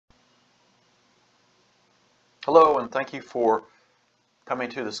Hello, and thank you for coming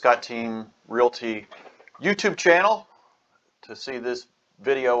to the Scott Team Realty YouTube channel to see this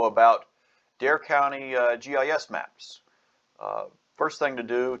video about Dare County GIS maps. First thing to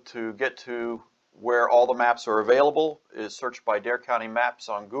do to get to where all the maps are available is search by Dare County Maps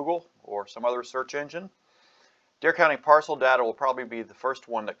on Google or some other search engine. Dare County parcel data will probably be the first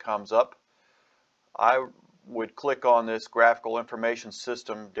one that comes up. I would click on this Graphical Information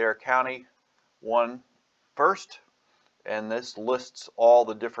System Dare County one first, and this lists all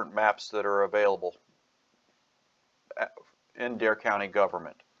the different maps that are available in Dare County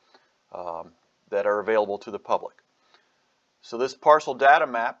government that are available to the public. So this parcel data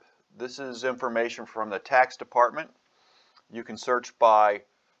map, this is information from the tax department. You can search by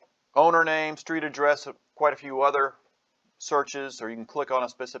owner name, street address, quite a few other searches, or you can click on a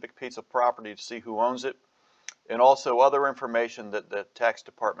specific piece of property to see who owns it, and also other information that the tax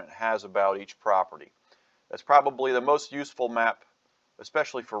department has about each property. That's probably the most useful map,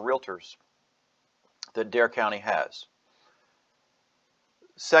 especially for realtors, that Dare County has.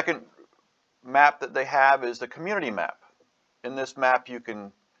 Second map that they have is the community map. In this map you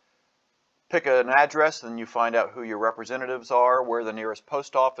can pick an address and you find out who your representatives are, where the nearest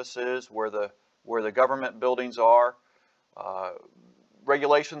post office is, where the government buildings are,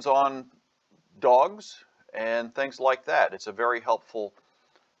 regulations on dogs and things like that. It's a very helpful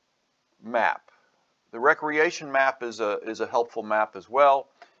map. The recreation map is a helpful map as well.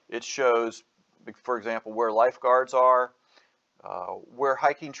 It shows, for example, where lifeguards are, where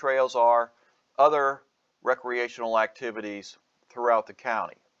hiking trails are, other recreational activities throughout the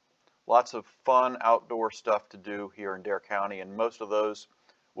county. Lots of fun outdoor stuff to do here in Dare County, and most of those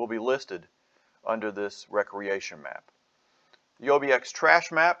will be listed under this recreation map. The OBX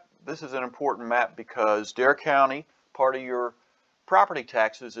trash map, this is an important map because Dare County, part of your property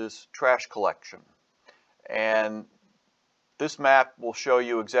taxes is trash collection. And this map will show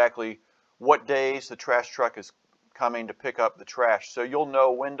you exactly what days the trash truck is coming to pick up the trash, so you'll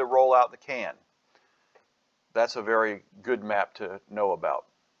know when to roll out the can. That's a very good map to know about.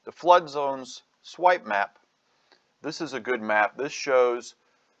 The flood zones swipe map, this is a good map. This shows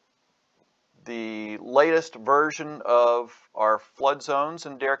the latest version of our flood zones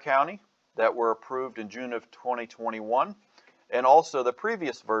in Dare County that were approved in June of 2021, and also the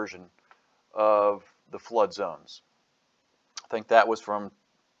previous version of the flood zones. I think that was from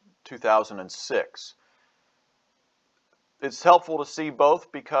 2006. It's helpful to see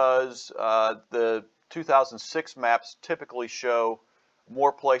both because the 2006 maps typically show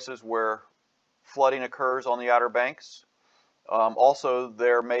more places where flooding occurs on the Outer Banks. Also,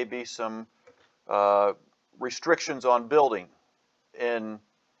 there may be some restrictions on building that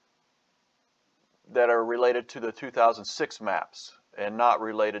are related to the 2006 maps and not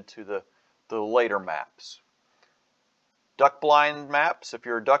related to the later maps. Duck blind maps, if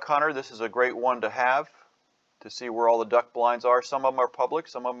you're a duck hunter, this is a great one to have to see where all the duck blinds are. Some of them are public,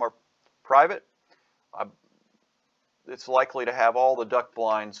 some of them are private. It's likely to have all the duck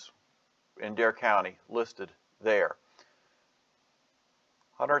blinds in Dare County listed there.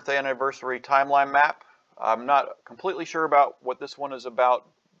 100th anniversary timeline map. I'm not completely sure about what this one is about,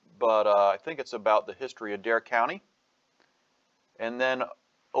 but I think it's about the history of Dare County. And then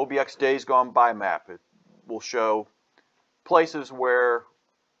OBX Days Gone By map. It will show places where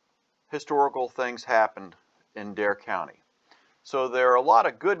historical things happened in Dare County. So there are a lot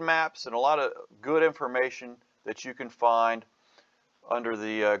of good maps and a lot of good information that you can find under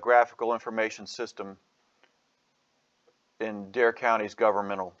the Graphical Information System in Dare County's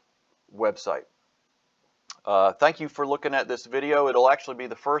governmental website. Thank you for looking at this video. It'll actually be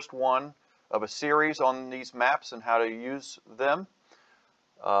the first one of a series on these maps and how to use them.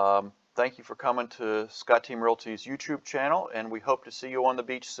 Thank you for coming to Scott Team Realty's YouTube channel, and we hope to see you on the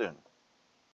beach soon.